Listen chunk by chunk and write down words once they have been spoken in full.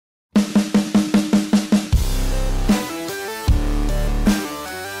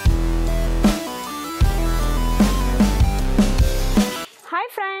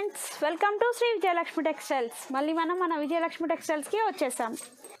Welcome to Shri Vijayalakshmi textiles. మళ్ళీ మనం మన విజయలక్ష్మి టెక్స్టైల్స్కి వచ్చేసాం.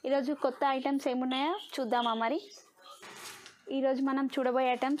 ఈరోజు కొత్త ఐటమ్స్ ఏమున్నాయో చూద్దామా. మరి ఈరోజు మనం చూడబోయే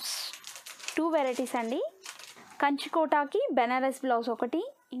ఐటమ్స్ 2 వెరైటీస్ అండి. కంచికోటాకి బెనారస్ బ్లౌజ్ ఒకటి,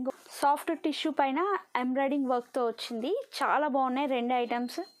 ఇంకో సాఫ్ట్ టిష్యూ పైన ఎంబ్రాయిడింగ్ వర్క్తో వచ్చింది. చాలా బాగున్నాయి 2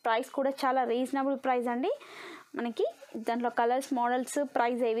 ఐటమ్స్. ప్రైస్ కూడా చాలా రీజనబుల్ ప్రైస్ అండి. మనకి దాంట్లో కలర్స్, మోడల్స్,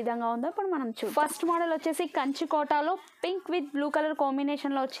 ప్రైస్ ఏ విధంగా ఉందో ఇప్పుడు మనం చూద్దాం. ఫస్ట్ మోడల్ వచ్చేసి కంచికోటాలో పింక్ విత్ బ్లూ కలర్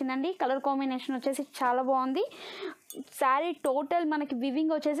కాంబినేషన్లో వచ్చిందండి. కలర్ కాంబినేషన్ వచ్చేసి చాలా బాగుంది. శారీ టోటల్ మనకి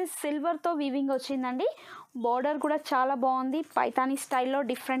వివింగ్ వచ్చేసి సిల్వర్తో వివింగ్ వచ్చిందండి. బార్డర్ కూడా చాలా బాగుంది. పైతానీ స్టైల్లో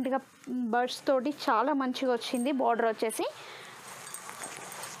డిఫరెంట్గా బర్డ్స్ తోటి చాలా మంచిగా వచ్చింది. బార్డర్ వచ్చేసి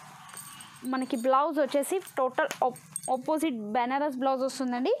మనకి బ్లౌజ్ వచ్చేసి టోటల్ ఆపోజిట్ బెనారస్ బ్లౌజ్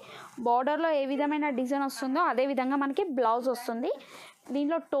వస్తుందండి. బార్డర్లో ఏ విధమైన డిజైన్ వస్తుందో అదే విధంగా మనకి బ్లౌజ్ వస్తుంది.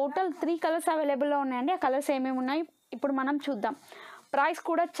 దీనిలో టోటల్ 3 కలర్స్ అవైలబుల్లో ఉన్నాయండి. ఆ కలర్స్ ఏమేమి ఉన్నాయి ఇప్పుడు మనం చూద్దాం. ప్రైస్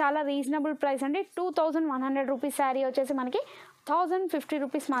కూడా చాలా రీజనబుల్ ప్రైస్ అండి. 2100 రూపీస్ శారీ వచ్చేసి మనకి 1050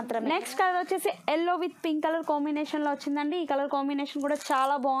 రూపీస్ మాత్రమే. నెక్స్ట్ కలర్ వచ్చేసి ఎల్లో విత్ పింక్ కలర్ కాంబినేషన్లో వచ్చిందండి. ఈ కలర్ కాంబినేషన్ కూడా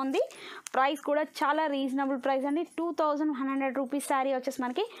చాలా బాగుంది. ప్రైస్ కూడా చాలా రీజనబుల్ ప్రైస్ అండి. 2100 రూపీస్ శారీ వచ్చేసి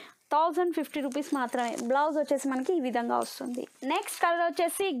మనకి 1050 రూపీస్ మాత్రమే. బ్లౌజ్ వచ్చేసి మనకి ఈ విధంగా వస్తుంది. నెక్స్ట్ కలర్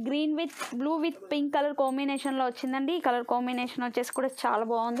వచ్చేసి green with blue with pink colour కాంబినేషన్లో వచ్చిందండి. ఈ కలర్ కాంబినేషన్ వచ్చేసి కూడా చాలా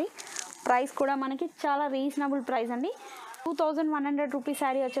బాగుంది. ప్రైస్ కూడా మనకి చాలా రీజనబుల్ ప్రైస్ అండి. 2100 రూపీస్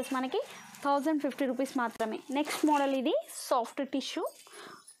శారీ వచ్చేసి మనకి 1050 రూపీస్ మాత్రమే. నెక్స్ట్ మోడల్ ఇది సాఫ్ట్ టిష్యూ.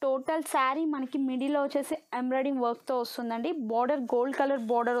 టోటల్ శారీ మనకి మిడిల్లో వచ్చేసి ఎంబ్రాయిడింగ్ వర్క్తో వస్తుందండి. బార్డర్ గోల్డ్ కలర్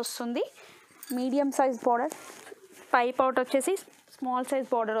బార్డర్ వస్తుంది. మీడియం సైజ్ బార్డర్, పై పార్ట్ వచ్చేసి స్మాల్ సైజ్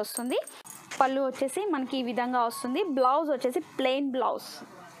బార్డర్ వస్తుంది. పళ్ళు వచ్చేసి మనకి ఈ విధంగా వస్తుంది. బ్లౌజ్ వచ్చేసి ప్లెయిన్ బ్లౌజ్.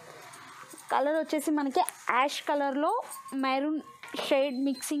 కలర్ వచ్చేసి మనకి యాష్ కలర్లో మెరూన్ షేడ్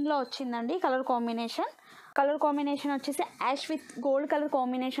మిక్సింగ్లో వచ్చిందండి. కలర్ కాంబినేషన్ వచ్చేసి యాష్ విత్ గోల్డ్ కలర్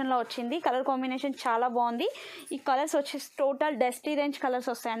కాంబినేషన్లో వచ్చింది. కలర్ కాంబినేషన్ చాలా బాగుంది. ఈ కలర్స్ వచ్చేసి టోటల్ డస్టీ రేంజ్ కలర్స్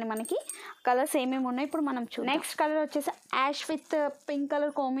వస్తాయండి. మనకి కలర్స్ ఏమేమి ఉన్నాయి ఇప్పుడు మనం చూద్దాం. నెక్స్ట్ కలర్ వచ్చేసి యాష్ విత్ పింక్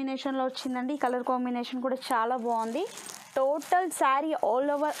కలర్ కాంబినేషన్లో వచ్చిందండి. ఈ కలర్ కాంబినేషన్ కూడా చాలా బాగుంది. Total sari all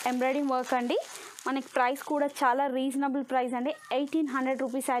over embroidering work అండి. మనకి ప్రైస్ కూడా చాలా రీజనబుల్ ప్రైస్ అండి. 1800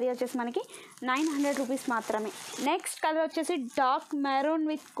 రూపీస్ శారీ వచ్చేసి మనకి 900 రూపీస్ మాత్రమే. నెక్స్ట్ కలర్ వచ్చేసి dark maroon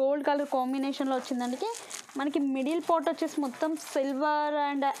with gold colour కాంబినేషన్లో వచ్చిందండి. మనకి మిడిల్ పార్ట్ వచ్చేసి మొత్తం silver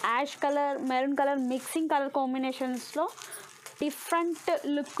and ash colour, maroon colour mixing colour కాంబినేషన్స్లో different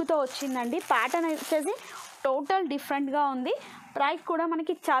లుక్తో వచ్చిందండి. ప్యాటర్న్ వచ్చేసి టోటల్ డిఫరెంట్గా ఉంది. ప్రైస్ కూడా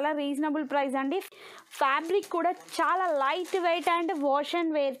మనకి చాలా రీజనబుల్ ప్రైస్ అండి. ఫ్యాబ్రిక్ కూడా చాలా light weight and wash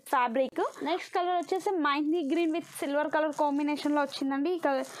and wear fabric. Next colour వచ్చేసి mehndi green with silver colour కాంబినేషన్లో వచ్చిందండి. ఈ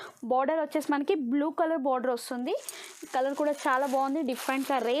కలర్ బార్డర్ వచ్చేసి మనకి బ్లూ కలర్ బార్డర్ వస్తుంది. ఈ కలర్ కూడా చాలా బాగుంది.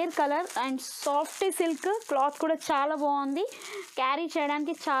 డిఫరెంట్గా rare colour and soft silk cloth కూడా చాలా బాగుంది. క్యారీ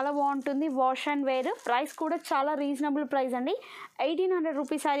చేయడానికి చాలా బాగుంటుంది. Wash and wear. ప్రైస్ కూడా చాలా రీజనబుల్ ప్రైస్ అండి. 1800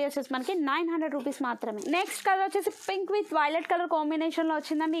 రూపీస్ శారీ వచ్చేసి మనకి 900 రూపీస్ మాత్రమే. నెక్స్ట్ కలర్ వచ్చేసి పింక్ విత్ వైలెట్ కలర్ కాంబినేషన్లో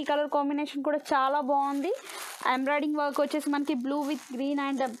వచ్చిందండి. ఈ కలర్ కాంబినేషన్ కూడా చాలా బాగుంది. ఎంబ్రాయిడింగ్ వర్క్ వచ్చేసి మనకి blue with green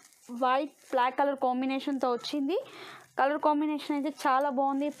and white black colour కాంబినేషన్తో వచ్చింది. కలర్ కాంబినేషన్ అయితే చాలా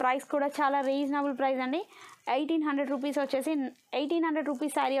బాగుంది. ప్రైస్ కూడా చాలా రీజనబుల్ ప్రైస్ అండి. 1800 రూపీస్ వచ్చేసి 1800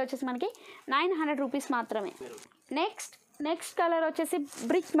 రూపీస్ శారీ వచ్చేసి మనకి 900 రూపీస్ మాత్రమే. నెక్స్ట్ కలర్ వచ్చేసి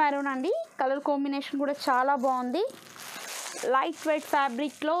బ్రిక్ మెరూన్ అండి. కలర్ కాంబినేషన్ కూడా చాలా బాగుంది. లైట్ వెయిట్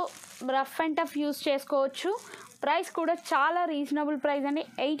ఫ్యాబ్రిక్లో రఫ్ అండ్ టఫ్ యూస్ చేసుకోవచ్చు. ప్రైస్ కూడా చాలా రీజనబుల్ ప్రైస్ అండి.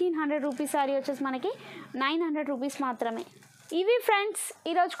 1800 రూపీస్ శారీ వచ్చేసి మనకి 900 రూపీస్ మాత్రమే. ఇవి ఫ్రెండ్స్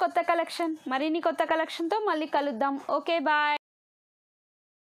ఈరోజు కొత్త కలెక్షన్. మరిన్ని కొత్త కలెక్షన్తో మళ్ళీ కలుద్దాం. Okay, bye.